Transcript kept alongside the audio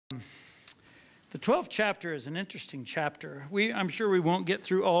The 12th chapter is an interesting chapter. I'm sure we won't get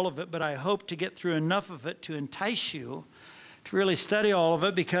through all of it, but I hope to get through enough of it to entice you to really study all of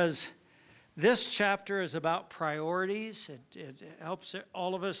it, because this chapter is about priorities. It helps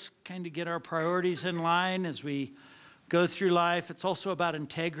all of us kind of get our priorities in line as we go through life. It's also about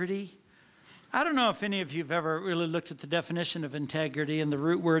integrity. I don't know if any of you have ever really looked at the definition of integrity and the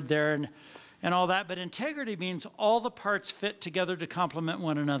root word there and all that, but integrity means all the parts fit together to complement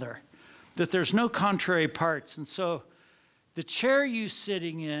one another, that there's no contrary parts. And so the chair you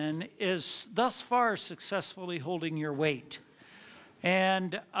sitting in is thus far successfully holding your weight.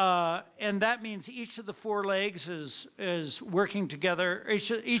 And that means each of the four legs is working together.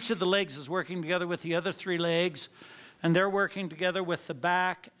 Each of the legs is working together with the other three legs, and they're working together with the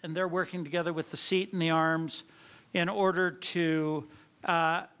back, and they're working together with the seat and the arms in order to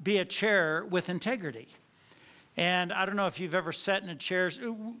be a chair with integrity. And I don't know if you've ever sat in a chair.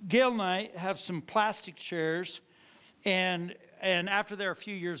 Gail and I have some plastic chairs, and after they're a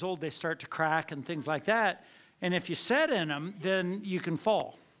few years old, they start to crack and things like that. And if you sit in them, then you can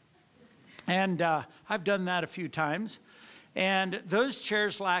fall. And I've done that a few times. And those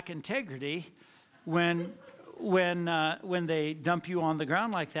chairs lack integrity when they dump you on the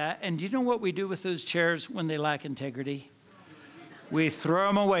ground like that. And do you know what we do with those chairs when they lack integrity? We throw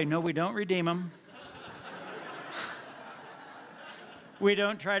them away. No, we don't redeem them. We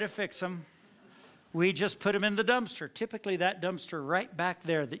don't try to fix them. We just put them in the dumpster. Typically that dumpster right back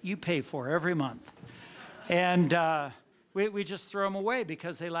there that you pay for every month. And we just throw them away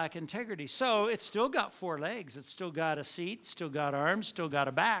because they lack integrity. So it's still got four legs. It's still got a seat, still got arms, still got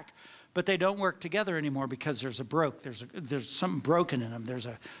a back. But they don't work together anymore because there's something broken in them. There's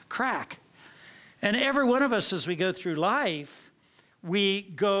a crack. And every one of us, as we go through life, we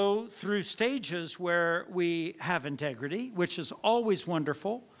go through stages where we have integrity, which is always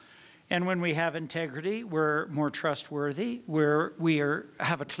wonderful. And when we have integrity, we're more trustworthy. We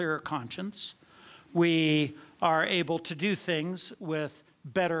have a clearer conscience. We are able to do things with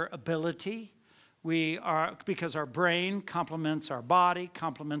better ability. Because our brain complements our body,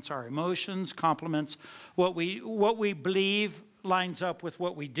 complements our emotions, complements what we believe lines up with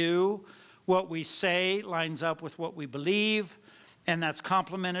what we do. What we say lines up with what we believe. And that's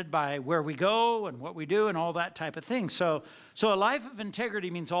complemented by where we go and what we do and all that type of thing. So a life of integrity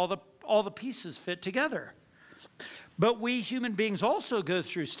means all the pieces fit together. But we human beings also go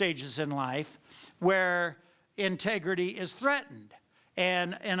through stages in life where integrity is threatened.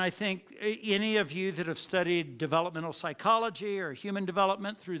 And I think any of you that have studied developmental psychology or human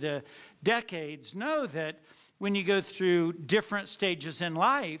development through the decades know that when you go through different stages in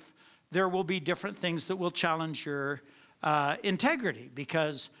life, there will be different things that will challenge your integrity,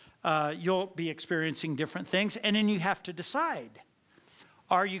 because you'll be experiencing different things, and then you have to decide.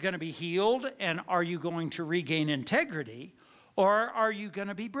 Are you going to be healed, and are you going to regain integrity, or are you going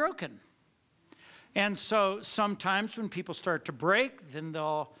to be broken? And so sometimes when people start to break, then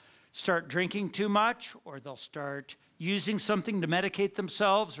they'll start drinking too much, or they'll start using something to medicate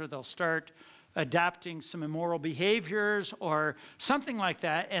themselves, or they'll start adapting some immoral behaviors or something like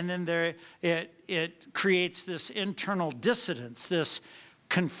that. And then it creates this internal dissidence, this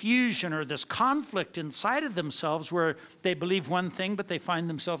confusion or this conflict inside of themselves where they believe one thing, but they find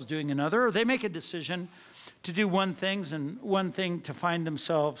themselves doing another, or they make a decision to do one thing to find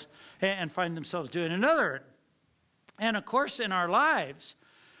themselves doing another. And of course, in our lives,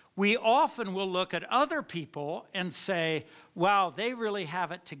 we often will look at other people and say, wow, they really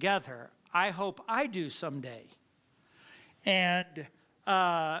have it together. I hope I do someday. And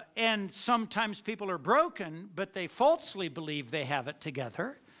sometimes people are broken, but they falsely believe they have it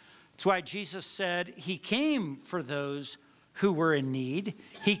together. That's why Jesus said he came for those who were in need.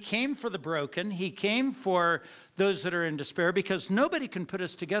 He came for the broken. He came for those that are in despair, because nobody can put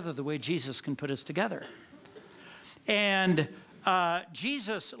us together the way Jesus can put us together. And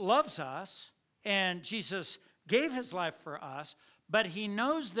Jesus loves us, and Jesus gave his life for us, but he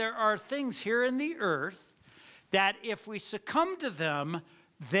knows there are things here in the earth that if we succumb to them,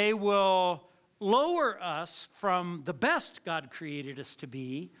 they will lower us from the best God created us to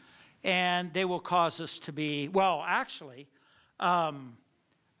be, and they will cause us to be, well, actually,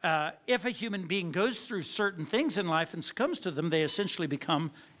 if a human being goes through certain things in life and succumbs to them, they essentially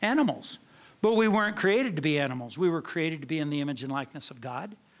become animals. But we weren't created to be animals. We were created to be in the image and likeness of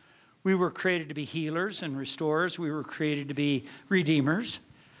God. We were created to be healers and restorers. We were created to be redeemers.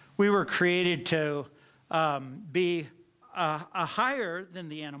 We were created to be higher than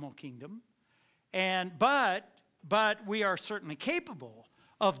the animal kingdom. But we are certainly capable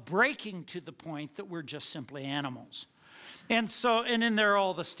of breaking to the point that we're just simply animals. And then there are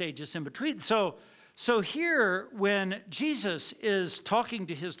all the stages in between. So here, when Jesus is talking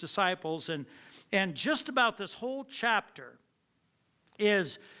to his disciples, and just about this whole chapter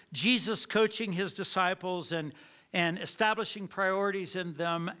is Jesus coaching his disciples and establishing priorities in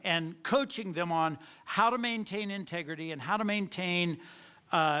them and coaching them on how to maintain integrity and how to maintain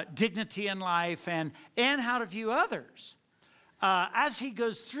dignity in life and how to view others. As he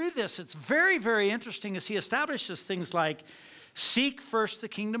goes through this, it's very, very interesting as he establishes things like seek first the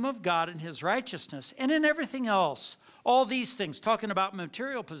kingdom of God and his righteousness, and in everything else, all these things, talking about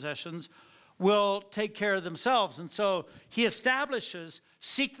material possessions, will take care of themselves. And so he establishes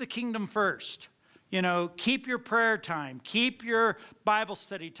seek the kingdom first. You know, keep your prayer time, keep your Bible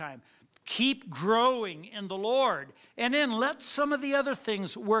study time, keep growing in the Lord, and then let some of the other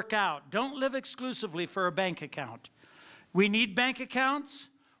things work out. Don't live exclusively for a bank account. We need bank accounts.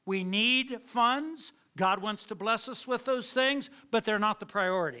 We need funds. God wants to bless us with those things, but they're not the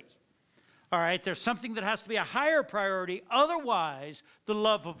priority. All right, there's something that has to be a higher priority. Otherwise, the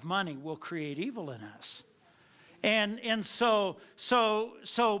love of money will create evil in us. And so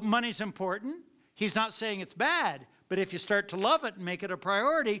money's important. He's not saying it's bad, but if you start to love it and make it a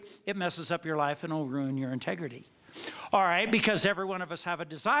priority, it messes up your life and will ruin your integrity. All right, because every one of us have a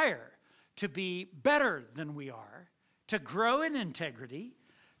desire to be better than we are, to grow in integrity,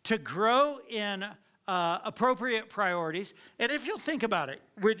 to grow in appropriate priorities. And if you'll think about it,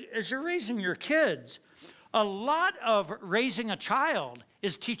 as you're raising your kids, a lot of raising a child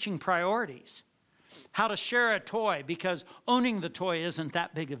is teaching priorities. How to share a toy, because owning the toy isn't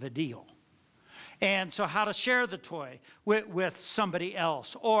that big of a deal. And so how to share the toy with somebody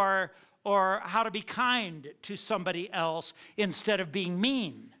else, or how to be kind to somebody else instead of being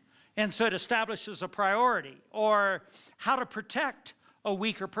mean. And so it establishes a priority. Or how to protect a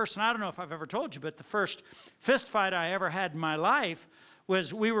weaker person. I don't know if I've ever told you, but the first fist fight I ever had in my life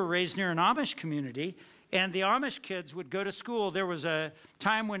was we were raised near an Amish community, and the Amish kids would go to school. There was a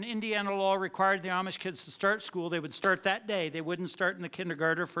time when Indiana law required the Amish kids to start school. They would start that day. They wouldn't start in the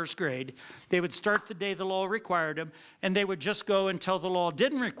kindergarten or first grade. They would start the day the law required them, and they would just go until the law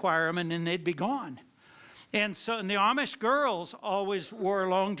didn't require them, and then they'd be gone. And the Amish girls always wore a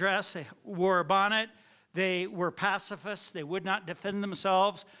long dress. They wore a bonnet. They were pacifists. They would not defend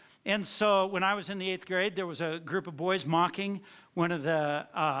themselves. And so when I was in the 8th grade, there was a group of boys mocking one of the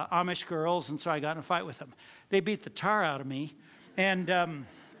Amish girls, and so I got in a fight with them. They beat the tar out of me. But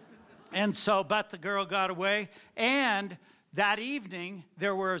the girl got away. And that evening,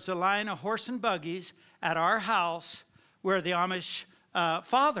 there was a line of horse and buggies at our house where the Amish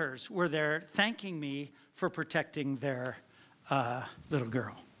fathers were there thanking me for protecting their little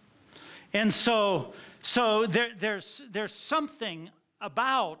girl. And so there's something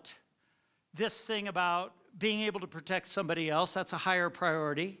about this thing about being able to protect somebody else. That's a higher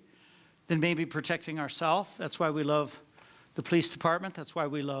priority than maybe protecting ourselves. That's why we love the police department. That's why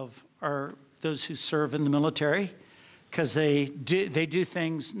we love those who serve in the military, because they do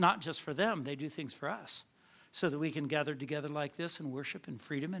things not just for them. They do things for us so that we can gather together like this and worship in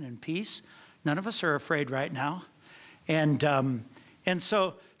freedom and in peace. None of us are afraid right now. And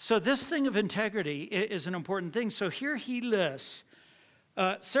so this thing of integrity is an important thing. So here he lists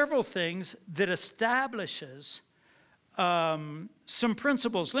several things that establishes some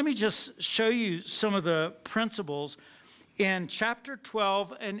principles. Let me just show you some of the principles in chapter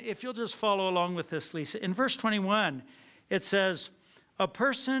 12. And if you'll just follow along with this, Lisa. In verse 21, it says, a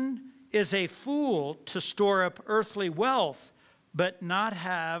person is a fool to store up earthly wealth, but not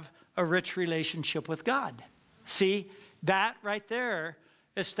have a rich relationship with God. See, that right there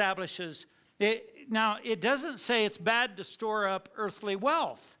establishes it. Now, it doesn't say it's bad to store up earthly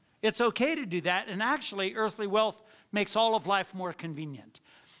wealth. It's okay to do that. And actually, earthly wealth makes all of life more convenient.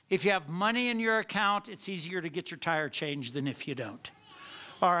 If you have money in your account, it's easier to get your tire changed than if you don't.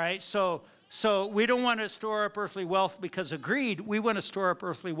 All right, so we don't want to store up earthly wealth because of greed. We want to store up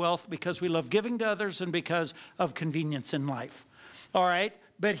earthly wealth because we love giving to others and because of convenience in life. All right,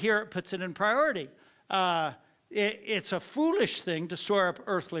 but here it puts it in priority. It's a foolish thing to store up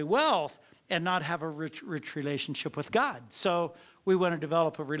earthly wealth and not have a rich relationship with God. So we want to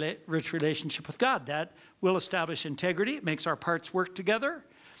develop a rich relationship with God. That will establish integrity. It makes our parts work together.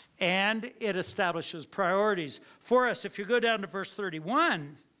 And it establishes priorities for us. If you go down to verse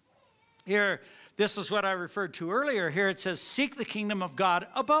 31, here, this is what I referred to earlier. Here it says, seek the kingdom of God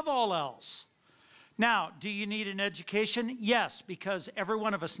above all else. Now, do you need an education? Yes, because every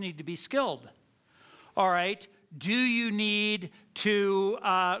one of us need to be skilled. All right. Do you need to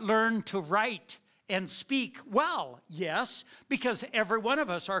learn to write and speak well? Yes, because every one of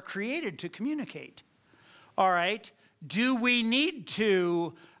us are created to communicate. All right. do we need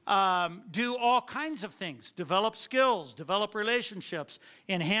to do all kinds of things? Develop skills, develop relationships,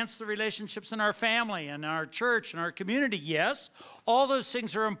 enhance the relationships in our family and our church and our community? Yes, all those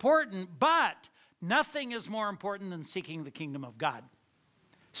things are important, but nothing is more important than seeking the kingdom of God.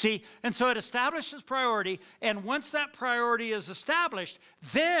 See, and so it establishes priority, and once that priority is established,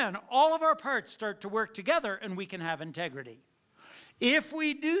 then all of our parts start to work together and we can have integrity. If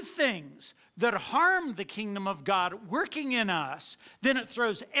we do things that harm the kingdom of God working in us, then it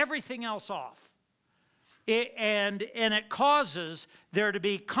throws everything else off. And it causes there to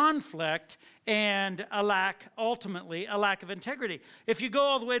be conflict and ultimately a lack of integrity. If you go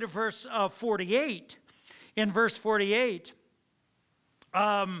all the way to verse 48, in verse 48,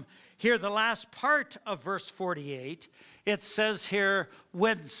 here, the last part of verse 48, it says here,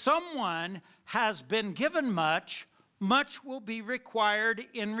 when someone has been given much, much will be required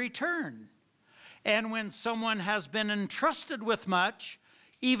in return. And when someone has been entrusted with much,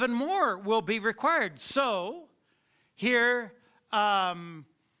 even more will be required. So, here we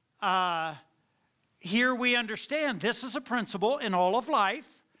understand this is a principle in all of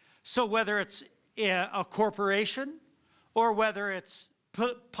life. So whether it's a corporation or whether it's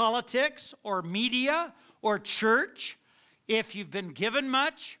politics or media or church, if you've been given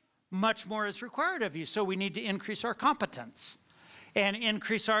much, much more is required of you. So we need to increase our competence and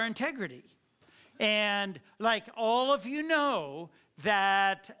increase our integrity. And like all of you know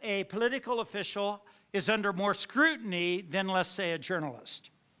that a political official is under more scrutiny than, let's say, a journalist.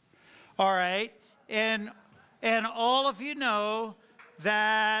 All right? And all of you know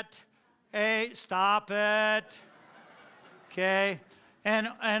that, hey, stop it. Okay?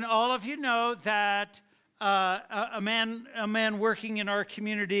 And all of you know that a man working in our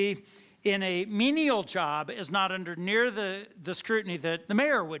community in a menial job is not under near the scrutiny that the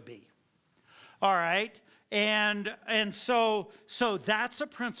mayor would be. All right? And so that's a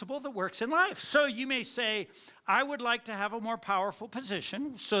principle that works in life. So you may say, I would like to have a more powerful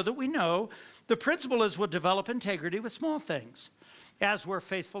position so that we know the principle is we'll develop integrity with small things. As we're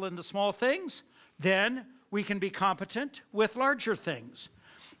faithful in the small things, then we can be competent with larger things.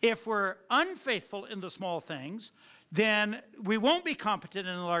 If we're unfaithful in the small things, then we won't be competent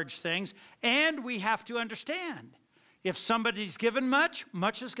in the large things, and we have to understand, if somebody's given much,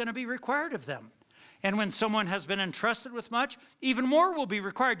 much is going to be required of them. And when someone has been entrusted with much, even more will be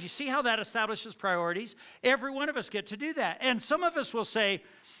required. You see how that establishes priorities? Every one of us get to do that. And some of us will say,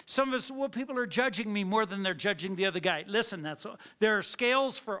 well, people are judging me more than they're judging the other guy. Listen, there are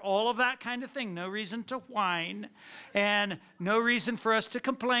scales for all of that kind of thing. No reason to whine and no reason for us to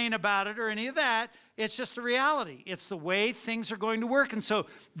complain about it or any of that. It's just a reality. It's the way things are going to work. And so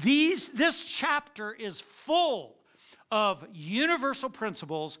this chapter is full of universal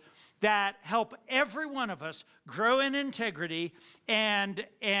principles that help every one of us grow in integrity, and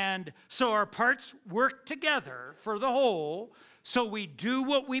so our parts work together for the whole. So we do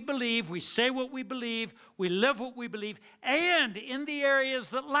what we believe, we say what we believe, we live what we believe, and in the areas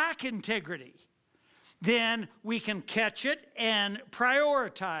that lack integrity, then we can catch it and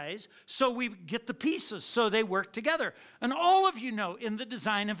prioritize so we get the pieces so they work together. And all of you know in the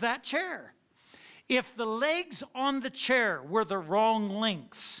design of that chair, if the legs on the chair were the wrong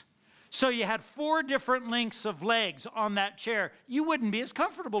lengths, so you had 4 different lengths of legs on that chair, you wouldn't be as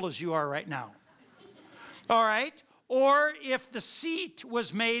comfortable as you are right now. All right? Or if the seat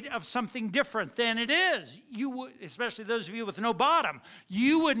was made of something different than it is, you would, especially those of you with no bottom,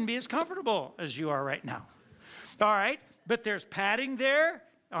 you wouldn't be as comfortable as you are right now. All right? But there's padding there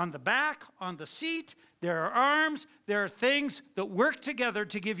on the back, on the seat. There are arms. There are things that work together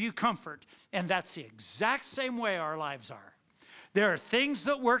to give you comfort. And that's the exact same way our lives are. There are things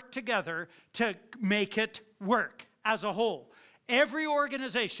that work together to make it work as a whole. Every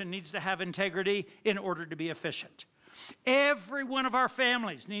organization needs to have integrity in order to be efficient. Every one of our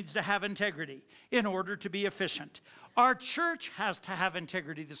families needs to have integrity in order to be efficient. Our church has to have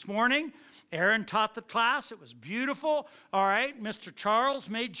integrity this morning. Aaron taught the class. It was beautiful. All right, Mr. Charles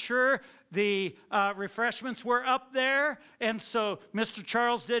made sure the refreshments were up there. And so Mr.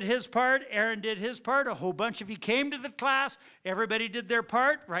 Charles did his part. Aaron did his part. A whole bunch of you came to the class. Everybody did their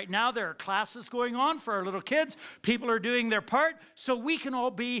part. Right now there are classes going on for our little kids. People are doing their part. So we can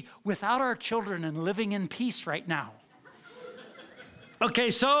all be without our children and living in peace right now.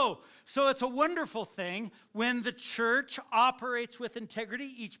 Okay, so it's a wonderful thing when the church operates with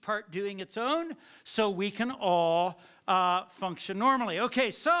integrity, each part doing its own, so we can all function normally.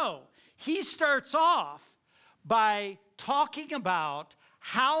 Okay, so he starts off by talking about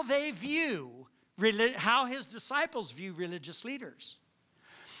how his disciples view religious leaders.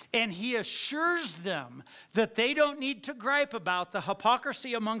 And he assures them that they don't need to gripe about the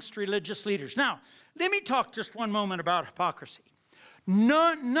hypocrisy amongst religious leaders. Now, let me talk just one moment about hypocrisy.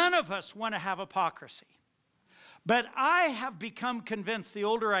 None of us want to have hypocrisy. But I have become convinced the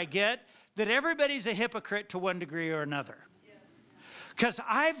older I get that everybody's a hypocrite to one degree or another. Because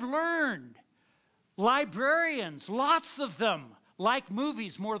I've learned librarians, lots of them, like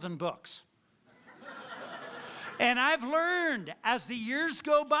movies more than books. And I've learned as the years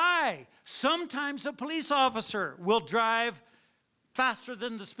go by, sometimes a police officer will drive faster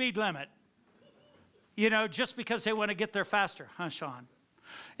than the speed limit. You know, just because they want to get there faster, huh, Sean?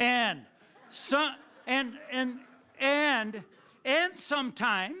 And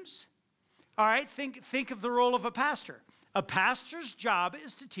sometimes, all right, think of the role of a pastor. A pastor's job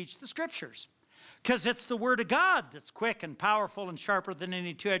is to teach the scriptures, because it's the word of God that's quick and powerful and sharper than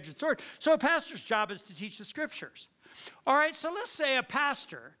any two-edged sword. So a pastor's job is to teach the scriptures. All right, so let's say a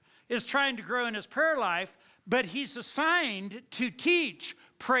pastor is trying to grow in his prayer life, but he's assigned to teach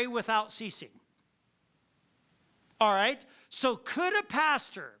pray without ceasing. All right, so could a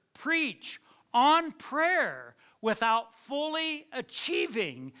pastor preach on prayer without fully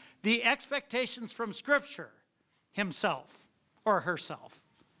achieving the expectations from Scripture himself or herself?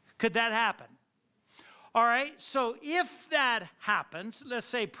 Could that happen? All right, so if that happens, let's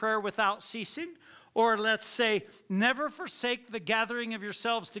say prayer without ceasing, or let's say never forsake the gathering of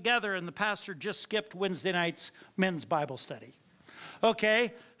yourselves together, and the pastor just skipped Wednesday night's men's Bible study.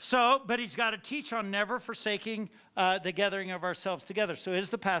 Okay, so, but he's got to teach on never forsaking the gathering of ourselves together. So is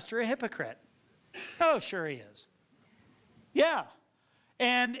the pastor a hypocrite? Oh, sure he is. Yeah,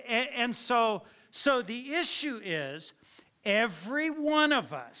 and so the issue is every one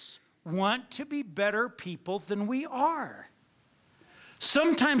of us want to be better people than we are.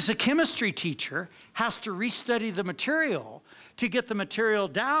 Sometimes a chemistry teacher has to restudy the material to get the material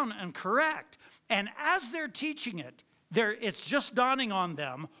down and correct. And as they're teaching it, it's just dawning on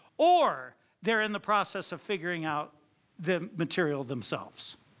them, or they're in the process of figuring out the material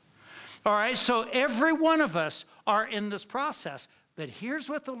themselves. All right, so every one of us are in this process. But here's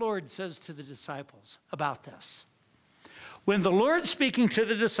what the Lord says to the disciples about this. When the Lord's speaking to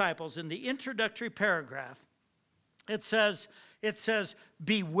the disciples in the introductory paragraph, it says,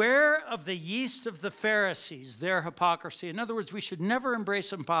 beware of the yeast of the Pharisees, their hypocrisy. In other words, we should never embrace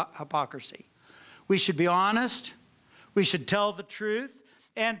hypocrisy. We should be honest. We should tell the truth.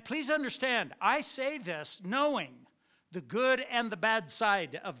 And please understand, I say this knowing the good and the bad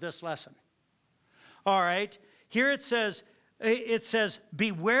side of this lesson. All right, here it says,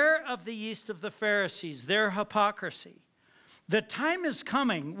 beware of the yeast of the Pharisees, their hypocrisy. The time is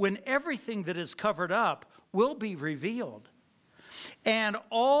coming when everything that is covered up will be revealed, and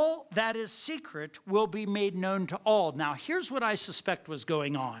all that is secret will be made known to all. Now, here's what I suspect was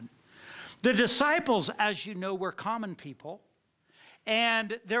going on. The disciples, as you know, were common people,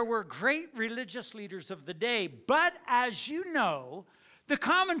 and there were great religious leaders of the day. But as you know, the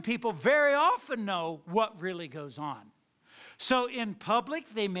common people very often know what really goes on. So in public,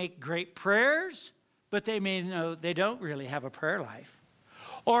 they make great prayers, but they may know they don't really have a prayer life.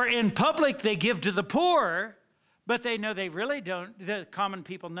 Or in public, they give to the poor, but they know they really don't, the common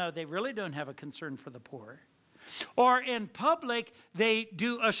people know they really don't have a concern for the poor. Or in public, they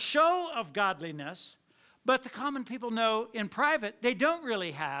do a show of godliness, but the common people know in private they don't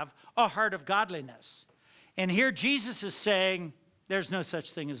really have a heart of godliness. And here Jesus is saying there's no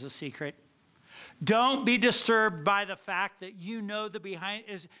such thing as a secret. Don't be disturbed by the fact that you know the behind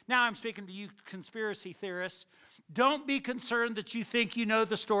is. Now I'm speaking to you conspiracy theorists. Don't be concerned that you think you know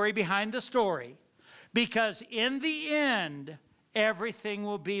the story behind the story, because in the end, everything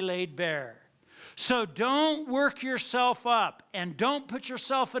will be laid bare. So don't work yourself up, and don't put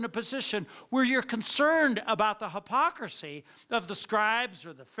yourself in a position where you're concerned about the hypocrisy of the scribes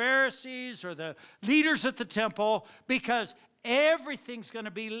or the Pharisees or the leaders at the temple, because everything's going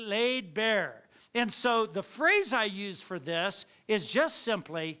to be laid bare. And so the phrase I use for this is just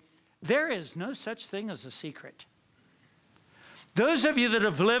simply, there is no such thing as a secret. Those of you that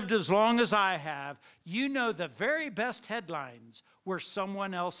have lived as long as I have, you know the very best headlines were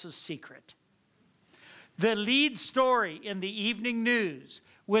someone else's secret. The lead story in the evening news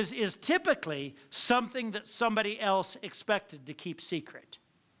is typically something that somebody else expected to keep secret.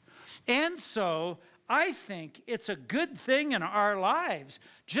 And so I think it's a good thing in our lives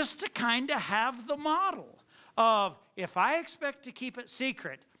just to kind of have the model of, if I expect to keep it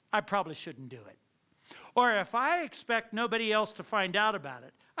secret, I probably shouldn't do it. Or if I expect nobody else to find out about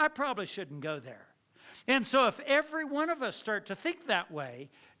it, I probably shouldn't go there. And so if every one of us start to think that way,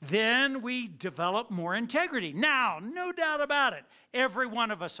 then we develop more integrity. Now, no doubt about it, every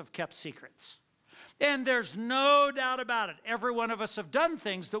one of us have kept secrets. And there's no doubt about it, every one of us have done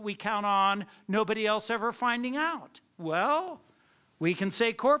things that we count on nobody else ever finding out. Well, we can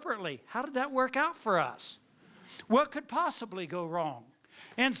say corporately, how did that work out for us? What could possibly go wrong?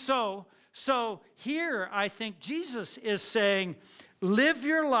 And so here I think Jesus is saying, live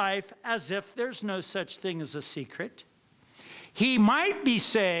your life as if there's no such thing as a secret. He might be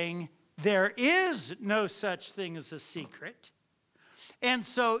saying there is no such thing as a secret. And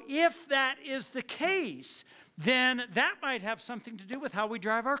so if that is the case, then that might have something to do with how we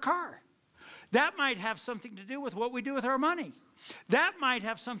drive our car. That might have something to do with what we do with our money. That might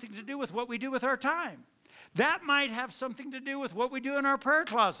have something to do with what we do with our time. That might have something to do with what we do in our prayer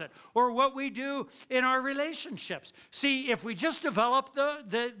closet or what we do in our relationships. See, if we just develop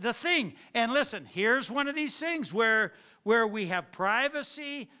the thing, and listen, here's one of these things where we have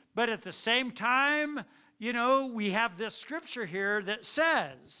privacy, but at the same time, you know, we have this scripture here that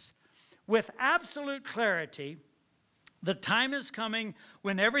says, with absolute clarity, the time is coming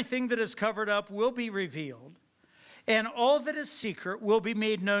when everything that is covered up will be revealed, and all that is secret will be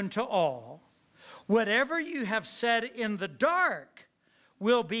made known to all. Whatever you have said in the dark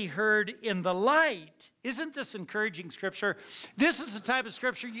will be heard in the light. Isn't this encouraging scripture? This is the type of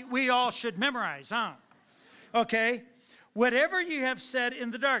scripture we all should memorize, huh? Okay? Whatever you have said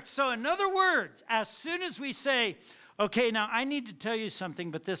in the dark. So in other words, as soon as we say, okay, now I need to tell you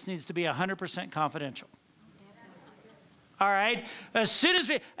something, but this needs to be 100% confidential. All right? As soon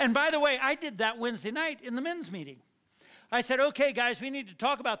as and by the way, I did that Wednesday night in the men's meeting. I said, okay, guys, we need to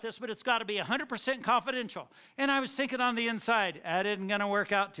talk about this, but it's got to be 100% confidential. And I was thinking on the inside, that isn't going to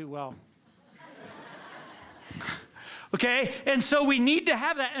work out too well. Okay? And so we need to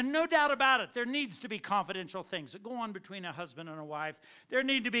have that. And no doubt about it, there needs to be confidential things that go on between a husband and a wife. There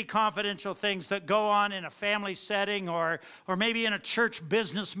need to be confidential things that go on in a family setting or maybe in a church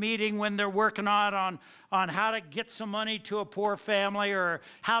business meeting when they're working on how to get some money to a poor family or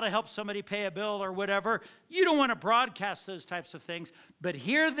how to help somebody pay a bill or whatever. You don't want to broadcast those types of things. But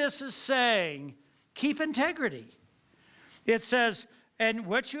here this is saying, keep integrity. It says, and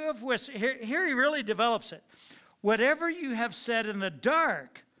what you have whispered, here he really develops it. Whatever you have said in the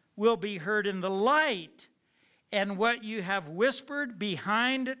dark will be heard in the light, and what you have whispered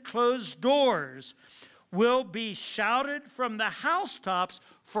behind closed doors will be shouted from the housetops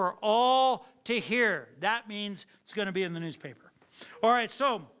for all to hear. That means it's going to be in the newspaper. All right,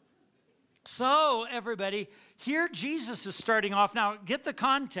 so everybody, here Jesus is starting off. Now, get the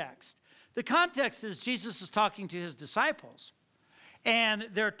context. The context is Jesus is talking to his disciples, and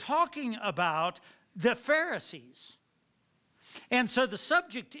they're talking about the Pharisees. And so the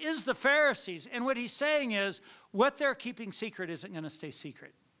subject is the Pharisees. And what he's saying is what they're keeping secret isn't going to stay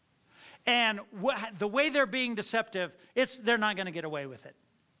secret. And the way they're being deceptive, they're not going to get away with it.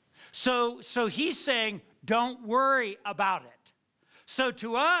 So he's saying, don't worry about it. So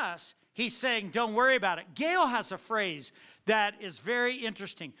to us, he's saying, don't worry about it. Gail has a phrase that is very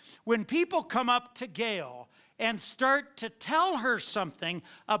interesting. When people come up to Gail and start to tell her something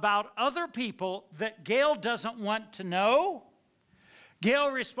about other people that Gail doesn't want to know, Gail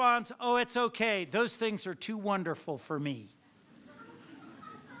responds, oh, it's okay. Those things are too wonderful for me.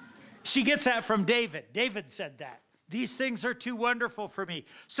 She gets that from David. David said that. These things are too wonderful for me.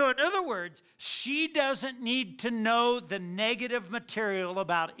 So in other words, she doesn't need to know the negative material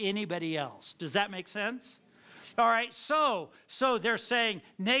about anybody else. Does that make sense? All right, so they're saying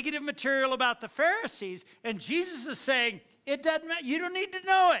negative material about the Pharisees, and Jesus is saying, it doesn't matter, you don't need to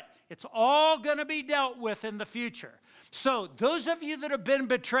know it. It's all going to be dealt with in the future. So those of you that have been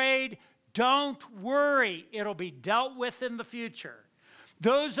betrayed, don't worry. It'll be dealt with in the future.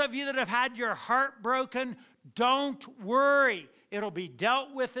 Those of you that have had your heart broken, don't worry. It'll be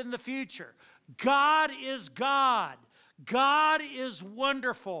dealt with in the future. God is God. God is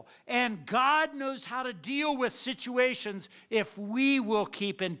wonderful, and God knows how to deal with situations if we will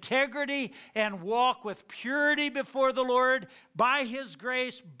keep integrity and walk with purity before the Lord by His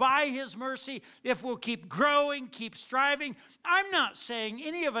grace, by His mercy, if we'll keep growing, keep striving. I'm not saying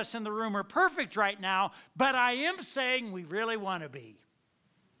any of us in the room are perfect right now, but I am saying we really want to be.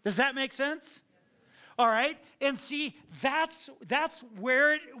 Does that make sense? All right, and see, that's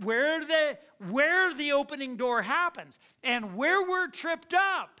where the opening door happens. And where we're tripped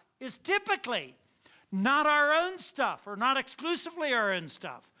up is typically not our own stuff or not exclusively our own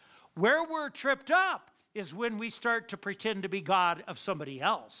stuff. Where we're tripped up is when we start to pretend to be God of somebody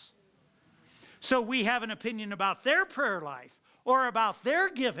else. So we have an opinion about their prayer life or about their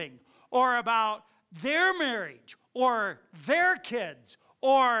giving or about their marriage or their kids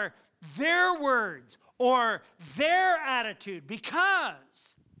or their words or their attitude.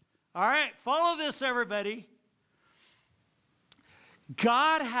 Because, all right, follow this, everybody.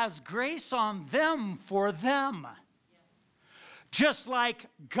 God has grace on them for them. Just like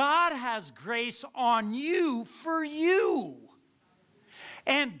God has grace on you for you.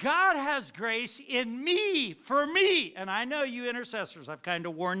 And God has grace in me for me. And I know you intercessors, I've kind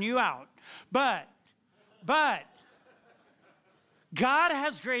of worn you out. But God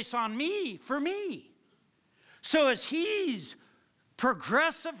has grace on me for me. So as He's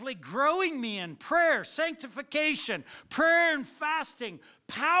progressively growing me in prayer, sanctification, prayer and fasting,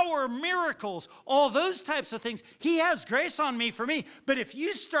 power, miracles, all those types of things, He has grace on me for me. But if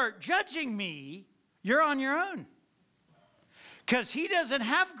you start judging me, you're on your own. Because He doesn't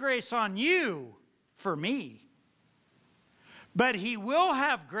have grace on you for me. But He will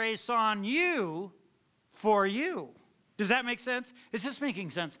have grace on you for you. Does that make sense? Is this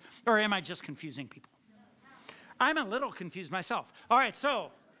making sense? Or am I just confusing people? I'm a little confused myself. All right,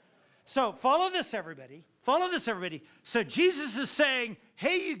 so follow this, everybody. Follow this, everybody. So Jesus is saying,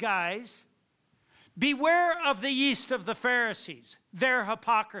 hey, you guys, beware of the yeast of the Pharisees, their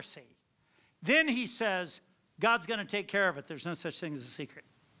hypocrisy. Then He says, God's going to take care of it. There's no such thing as a secret.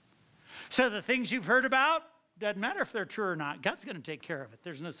 So the things you've heard about, doesn't matter if they're true or not. God's going to take care of it.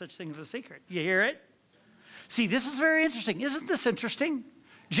 There's no such thing as a secret. You hear it? See, this is very interesting. Isn't this interesting?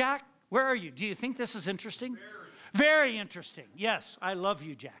 Jack, where are you? Do you think this is interesting? Very interesting. Yes, I love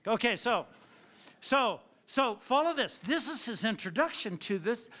you, Jack. Okay, so follow this. This is his introduction to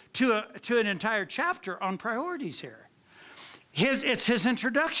this to an entire chapter on priorities here. It's his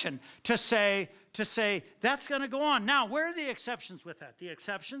introduction to say that's going to go on. Now, where are the exceptions with that? The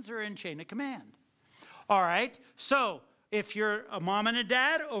exceptions are in chain of command. All right. So if you're a mom and a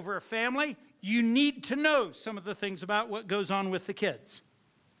dad over a family, you need to know some of the things about what goes on with the kids.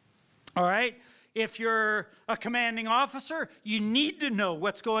 All right. If you're a commanding officer, you need to know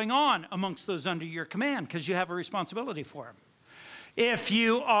what's going on amongst those under your command because you have a responsibility for them. If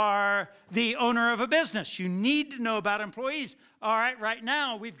you are the owner of a business, you need to know about employees. All right, right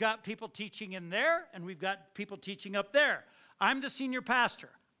now we've got people teaching in there and we've got people teaching up there. I'm the senior pastor.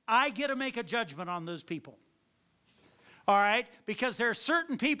 I get to make a judgment on those people. All right, because there are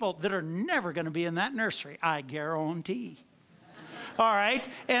certain people that are never going to be in that nursery, I guarantee. All right,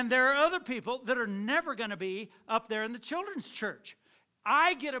 and there are other people that are never going to be up there in the children's church.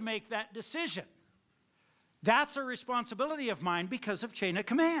 I get to make that decision. That's a responsibility of mine because of chain of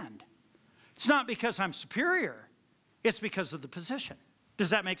command. It's not because I'm superior. It's because of the position. Does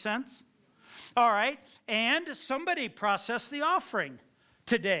that make sense? All right, and somebody processed the offering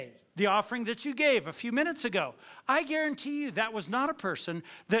today. The offering that you gave a few minutes ago. I guarantee you that was not a person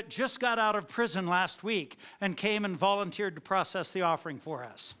that just got out of prison last week and came and volunteered to process the offering for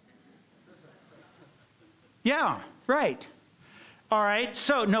us. Yeah, right. All right,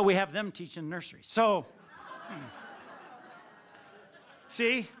 so, no, we have them teaching nursery. So,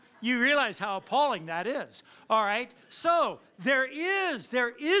 see, you realize how appalling that is. All right, so there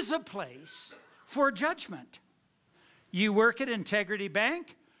is a place for judgment. You work at Integrity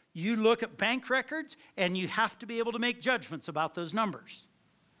Bank, you look at bank records, and you have to be able to make judgments about those numbers.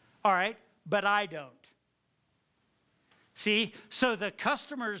 All right, but I don't. See, so the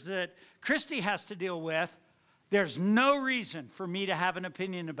customers that Christy has to deal with, there's no reason for me to have an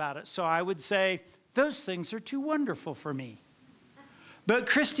opinion about it. So I would say, those things are too wonderful for me. But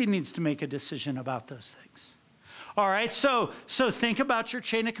Christy needs to make a decision about those things. All right, so think about your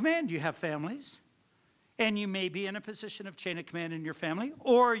chain of command. You have families. And you may be in a position of chain of command in your family,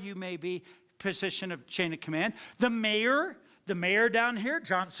 or you may be position of chain of command. The mayor down here,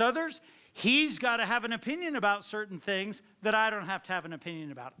 John Suthers, he's got to have an opinion about certain things that I don't have to have an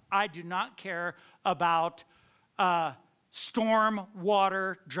opinion about. I do not care about storm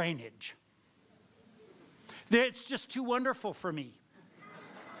water drainage. It's just too wonderful for me.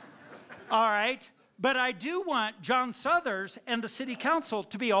 All right? But I do want John Suthers and the city council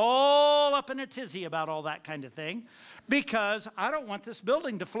to be all up in a tizzy about all that kind of thing because I don't want this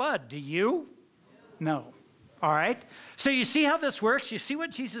building to flood. Do you? No. All right? So you see how this works? You see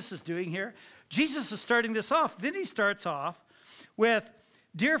what Jesus is doing here? Jesus is starting this off. Then he starts off with,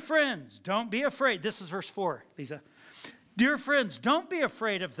 dear friends, don't be afraid. This is verse 4, Lisa. Dear friends, don't be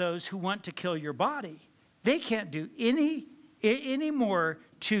afraid of those who want to kill your body. They can't do any more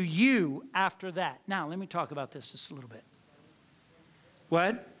to you after that. Now, let me talk about this just a little bit.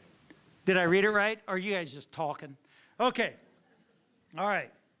 What? Did I read it right? Or are you guys just talking? Okay. All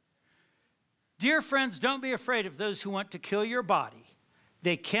right. Dear friends, don't be afraid of those who want to kill your body.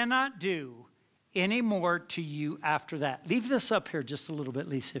 They cannot do any more to you after that. Leave this up here just a little bit,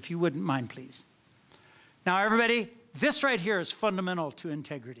 Lisa, if you wouldn't mind, please. Now, everybody, this right here is fundamental to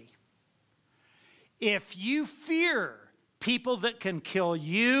integrity. If you fear people that can kill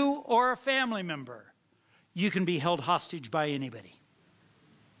you or a family member, you can be held hostage by anybody.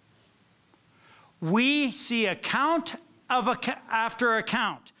 We see account after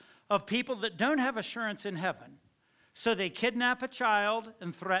account of people that don't have assurance in heaven. So they kidnap a child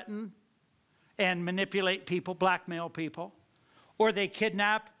and threaten and manipulate people, blackmail people, or they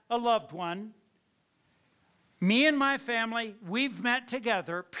kidnap a loved one. Me and my family, we've met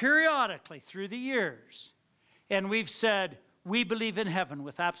together periodically through the years, and we've said, we believe in heaven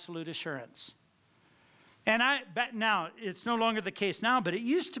with absolute assurance. And now, it's no longer the case now, but it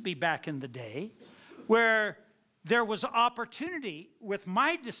used to be back in the day where there was opportunity with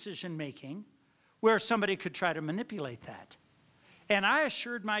my decision-making where somebody could try to manipulate that. And I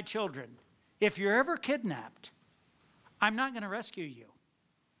assured my children, if you're ever kidnapped, I'm not going to rescue you.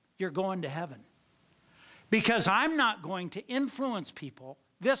 You're going to heaven. Because I'm not going to influence people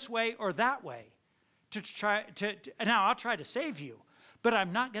this way or that way now I'll try to save you, but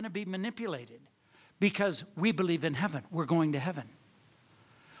I'm not going to be manipulated because we believe in heaven. We're going to heaven.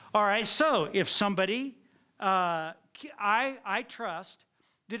 All right, so if somebody, I trust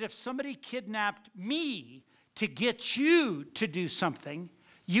that if somebody kidnapped me to get you to do something,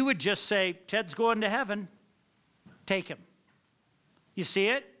 you would just say, Ted's going to heaven, take him. You see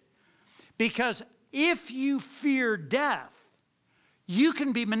it? Because if you fear death, you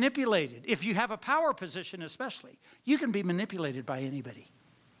can be manipulated. If you have a power position especially, you can be manipulated by anybody.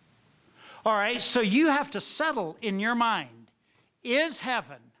 All right, so you have to settle in your mind, is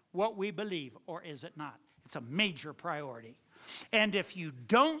heaven what we believe or is it not? It's a major priority. And if you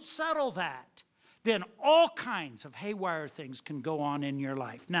don't settle that, then all kinds of haywire things can go on in your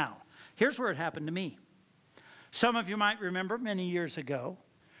life. Now, here's where it happened to me. Some of you might remember many years ago,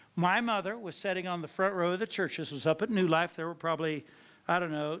 my mother was sitting on the front row of the church. This was up at New Life. There were probably,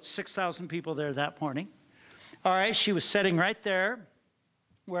 6,000 people there that morning. All right, she was sitting right there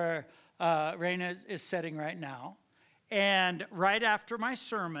where Raina is sitting right now. And right after my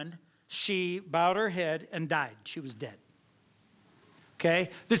sermon, she bowed her head and died. She was dead. Okay,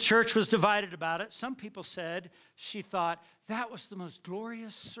 the church was divided about it. Some people said she thought, that was the most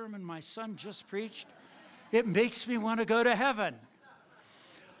glorious sermon my son just preached. It makes me want to go to heaven.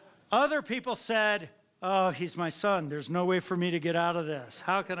 Other people said, oh, he's my son. There's no way for me to get out of this.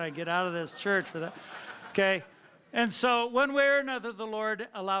 How can I get out of this church for that? Okay, and so one way or another, the Lord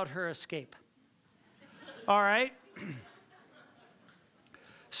allowed her escape. All right.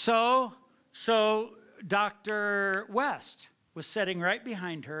 So Dr. West was sitting right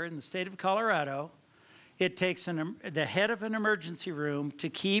behind her in the state of Colorado. It takes the head of an emergency room to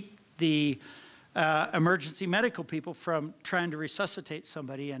keep the emergency medical people from trying to resuscitate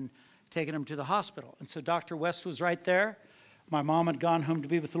somebody and taking them to the hospital. And so Dr. West was right there. My mom had gone home to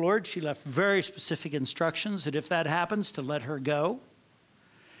be with the Lord. She left very specific instructions that if that happens, to let her go.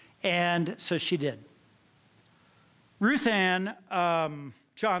 And so she did. Ruth Ann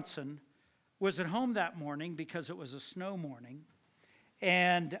Johnson was at home that morning because it was a snow morning.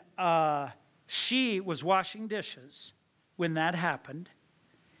 And she was washing dishes when that happened.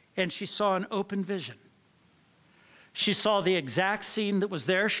 And she saw an open vision. She saw the exact scene that was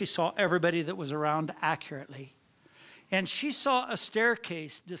there. She saw everybody that was around accurately. And she saw a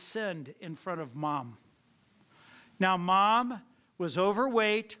staircase descend in front of Mom. Now, Mom was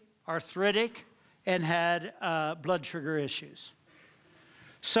overweight, arthritic, and had blood sugar issues.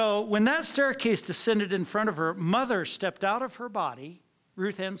 So when that staircase descended in front of her, Mother stepped out of her body.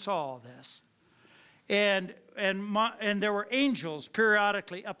 Ruth Ann saw all this. And there were angels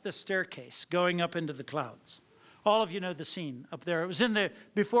periodically up the staircase going up into the clouds. All of you know the scene up there. It was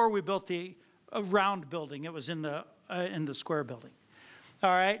before we built the round building. It was in the square building.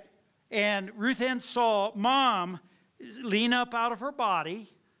 All right? And Ruth Ann saw Mom lean up out of her body.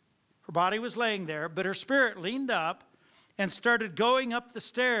 Her body was laying there, but her spirit leaned up and started going up the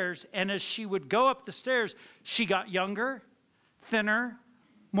stairs. And as she would go up the stairs, she got younger, thinner,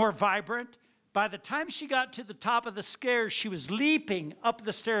 more vibrant. By the time she got to the top of the stairs, she was leaping up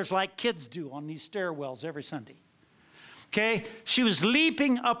the stairs like kids do on these stairwells every Sunday. Okay? She was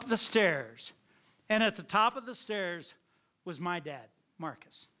leaping up the stairs. And at the top of the stairs was my dad,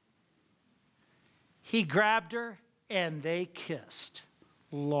 Marcus. He grabbed her and they kissed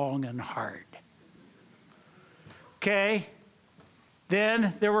long and hard. Okay?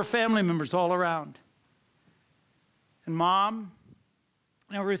 Then there were family members all around. And Mom,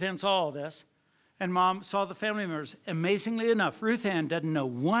 now Ruth Ann saw all this. And Mom saw the family members. Amazingly enough, Ruth Ann doesn't know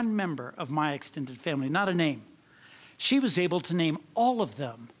one member of my extended family, not a name. She was able to name all of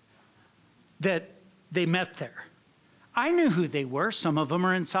them that they met there. I knew who they were. Some of them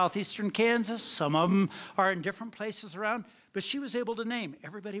are in southeastern Kansas. Some of them are in different places around. But she was able to name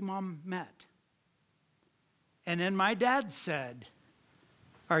everybody Mom met. And then my dad said,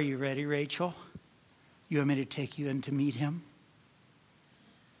 "Are you ready, Rachel? You want me to take you in to meet him?"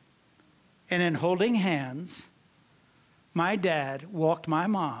 And in holding hands, my dad walked my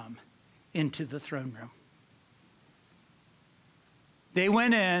mom into the throne room. They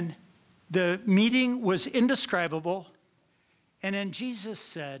went in. The meeting was indescribable. And then Jesus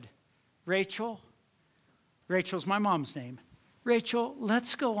said, "Rachel's my mom's name. Rachel,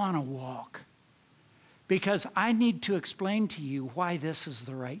 let's go on a walk, because I need to explain to you why this is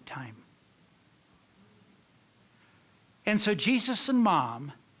the right time." And so Jesus and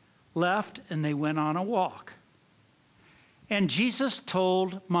Mom left and they went on a walk. And Jesus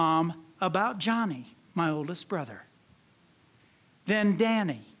told Mom about Johnny, my oldest brother. Then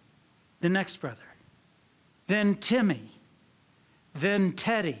Danny, the next brother. Then Timmy. Then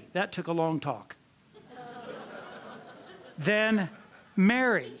Teddy. That took a long talk. Then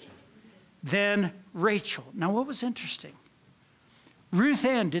Mary. Then Rachel. Now, what was interesting? Ruth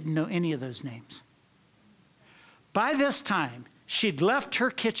Ann didn't know any of those names. By this time, she'd left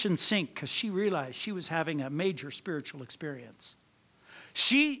her kitchen sink because she realized she was having a major spiritual experience.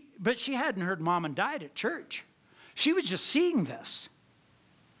 But she hadn't heard Mom and Dad at church. She was just seeing this.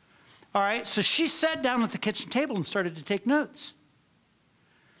 All right, so she sat down at the kitchen table and started to take notes.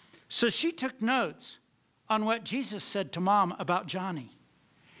 So she took notes on what Jesus said to Mom about Johnny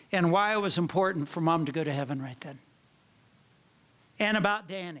and why it was important for Mom to go to heaven right then. And about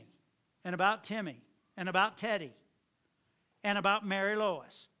Danny, and about Timmy, and about Teddy, and about Mary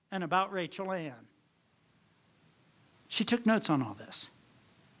Lois, and about Rachel Ann. She took notes on all this.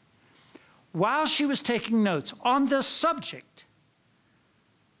 While she was taking notes on this subject,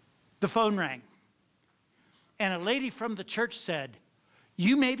 the phone rang. And a lady from the church said,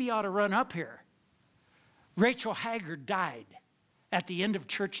 "You maybe ought to run up here. Rachel Haggard died at the end of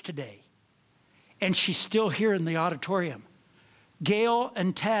church today, and she's still here in the auditorium. Gail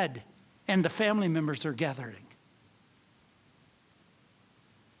and Ted and the family members are gathering."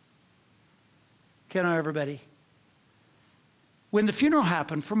 Okay, now everybody. When the funeral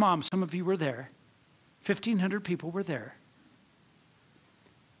happened for Mom, some of you were there. 1,500 people were there.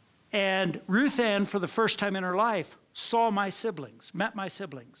 And Ruth Ann, for the first time in her life, saw my siblings, met my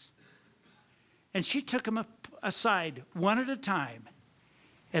siblings. And she took them aside one at a time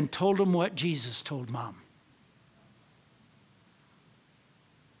and told them what Jesus told Mom.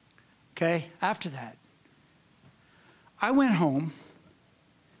 Okay, after that, I went home.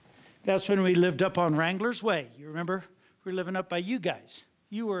 That's when we lived up on Wrangler's Way. You remember? We were living up by you guys.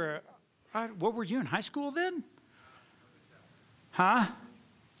 You were, what were you, in high school then? Huh?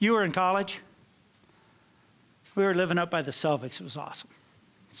 You were in college? We were living up by the Selvix. It was awesome.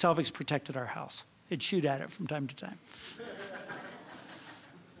 Selvix protected our house. They'd shoot at it from time to time.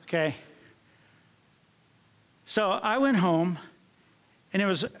 Okay. So I went home, and it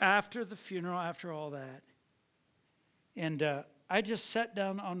was after the funeral, after all that. And I just sat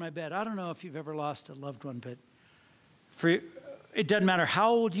down on my bed. I don't know if you've ever lost a loved one, but it doesn't matter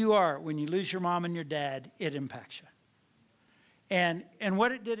how old you are. When you lose your mom and your dad, it impacts you. And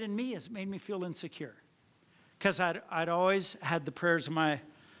what it did in me is it made me feel insecure, because I'd always had the prayers of my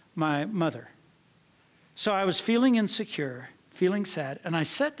mother. So I was feeling insecure, feeling sad, and I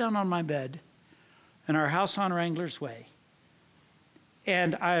sat down on my bed in our house on Wrangler's Way,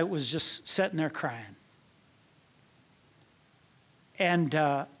 and I was just sitting there crying. And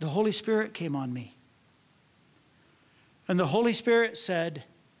the Holy Spirit came on me. And the Holy Spirit said,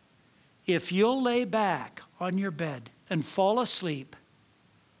 "If you'll lay back on your bed and fall asleep,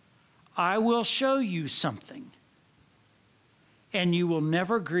 I will show you something, and you will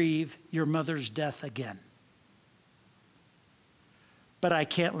never grieve your mother's death again. But I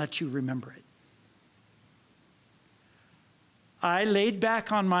can't let you remember it." I laid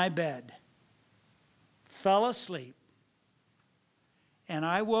back on my bed, fell asleep, and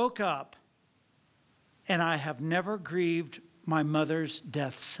I woke up, and I have never grieved my mother's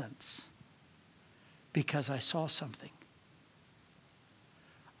death since, because I saw something.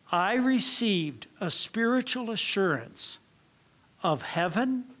 I received a spiritual assurance of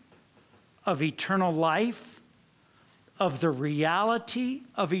heaven, of eternal life, of the reality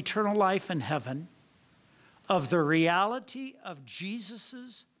of eternal life in heaven, of the reality of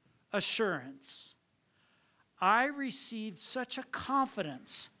Jesus' assurance. I received such a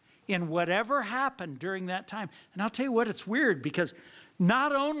confidence in whatever happened during that time. And I'll tell you what, it's weird because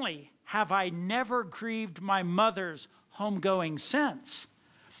not only have I never grieved my mother's homegoing since,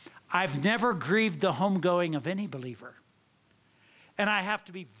 I've never grieved the homegoing of any believer. And I have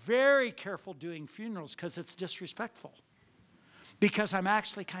to be very careful doing funerals because it's disrespectful. Because I'm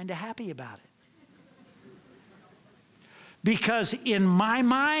actually kind of happy about it. Because in my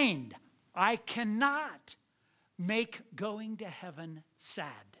mind, I cannot make going to heaven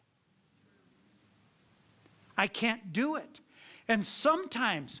sad. I can't do it. And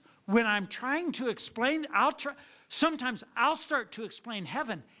sometimes when I'm trying to explain, sometimes I'll start to explain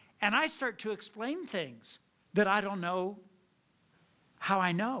heaven, and I start to explain things that I don't know how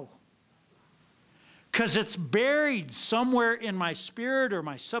I know. Because it's buried somewhere in my spirit or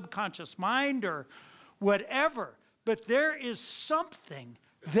my subconscious mind or whatever. But there is something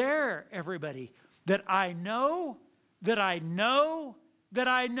there, everybody, that I know, that I know, that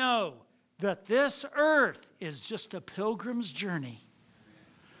I know, that this earth is just a pilgrim's journey.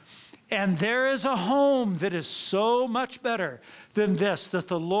 And there is a home that is so much better than this, that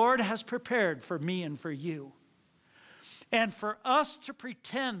the Lord has prepared for me and for you. And for us to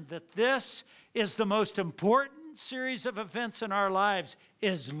pretend that this is the most important series of events in our lives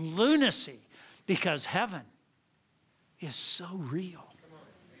is lunacy, because heaven is so real.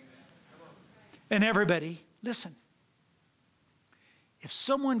 And everybody, listen. If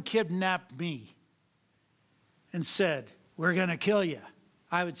someone kidnapped me and said, "We're going to kill you,"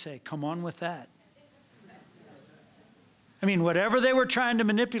 I would say, "Come on with that." I mean, whatever they were trying to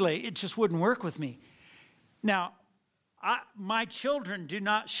manipulate, it just wouldn't work with me. Now, my children do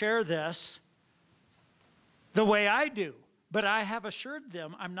not share this the way I do, but I have assured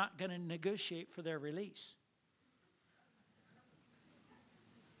them I'm not going to negotiate for their release.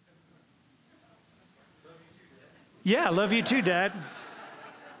 Yeah, love you too, Dad.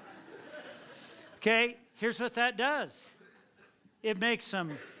 Okay, here's what that does. It makes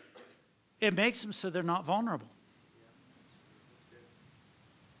them so they're not vulnerable.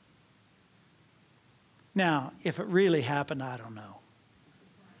 Now, if it really happened, I don't know.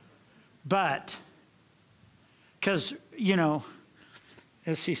 But, because, you know,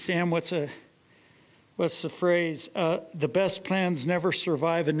 let's see, Sam, what's the phrase? The best plans never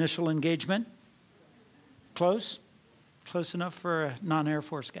survive initial engagement. Close? Close enough for a non-Air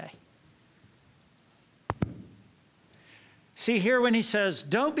Force guy. See here when he says,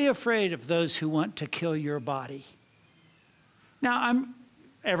 don't be afraid of those who want to kill your body. Now,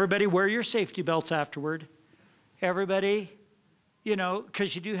 everybody wear your safety belts afterward. Everybody, you know,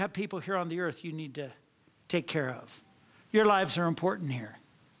 because you do have people here on the earth you need to take care of. Your lives are important here.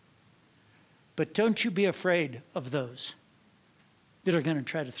 But don't you be afraid of those that are going to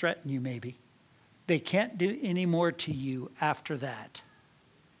try to threaten you maybe. They can't do any more to you after that.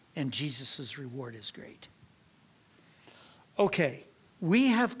 And Jesus' reward is great. Okay, we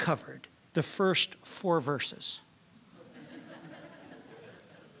have covered the first 4 verses.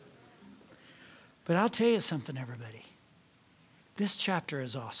 But I'll tell you something, everybody. This chapter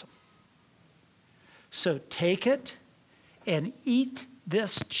is awesome. So take it and eat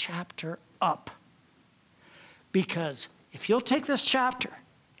this chapter up. Because if you'll take this chapter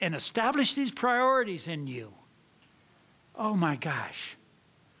and establish these priorities in you, oh my gosh,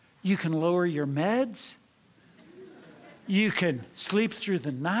 you can lower your meds. You can sleep through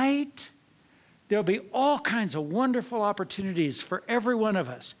the night. There'll be all kinds of wonderful opportunities for every one of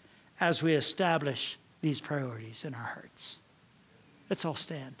us as we establish these priorities in our hearts. Let's all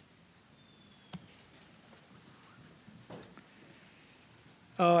stand.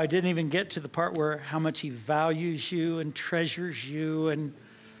 Oh, I didn't even get to the part where how much he values you and treasures you and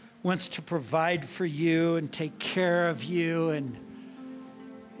wants to provide for you and take care of you. And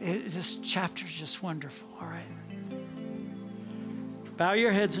this chapter is just wonderful, all right? Bow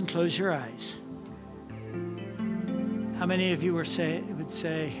your heads and close your eyes. How many of you would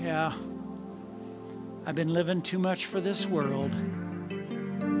say, yeah, I've been living too much for this world,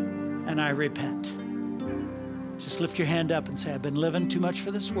 and I repent. Just lift your hand up and say, I've been living too much for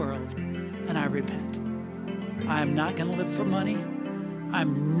this world, and I repent. I'm not going to live for money.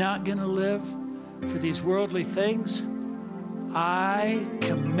 I'm not going to live for these worldly things. I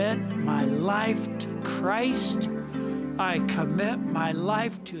commit my life to Christ. I commit my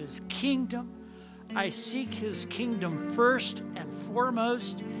life to his kingdom. I seek his kingdom first and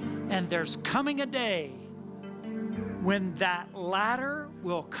foremost. And there's coming a day when that ladder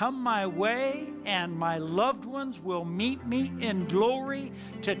will come my way and my loved ones will meet me in glory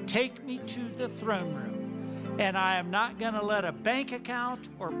to take me to the throne room. And I am not going to let a bank account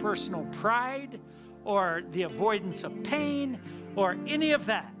or personal pride or the avoidance of pain or any of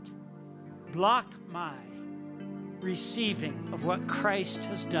that block my receiving of what Christ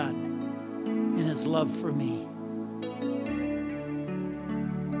has done in his love for me.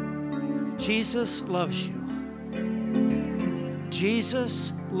 Jesus loves you.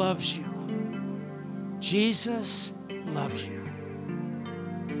 Jesus loves you. Jesus loves you.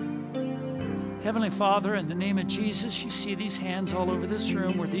 Heavenly Father, in the name of Jesus, you see these hands all over this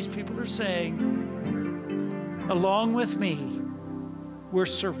room where these people are saying, along with me, we're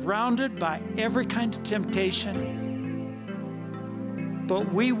surrounded by every kind of temptation,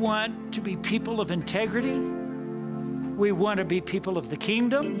 but we want to be people of integrity. We want to be people of the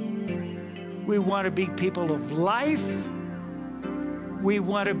kingdom. We want to be people of life. We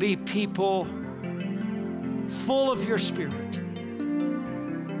want to be people full of your Spirit.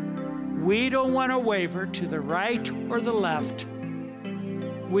 We don't want to waver to the right or the left.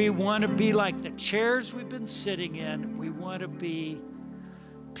 We want to be like the chairs we've been sitting in. We want to be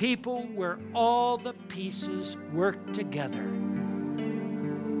people where all the pieces work together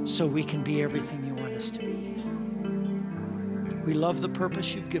so we can be everything you want us to be. We love the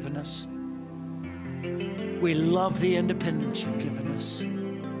purpose you've given us. We love the independence you've given us.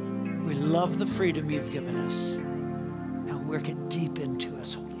 We love the freedom you've given us. Now work it deep into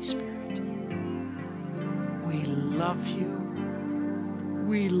us, Holy Spirit. We love you.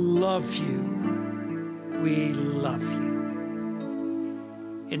 We love you. We love you.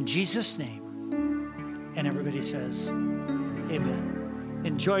 In Jesus' name. And everybody says, amen.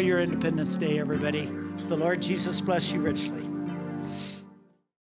 Enjoy your Independence Day, everybody. The Lord Jesus bless you richly.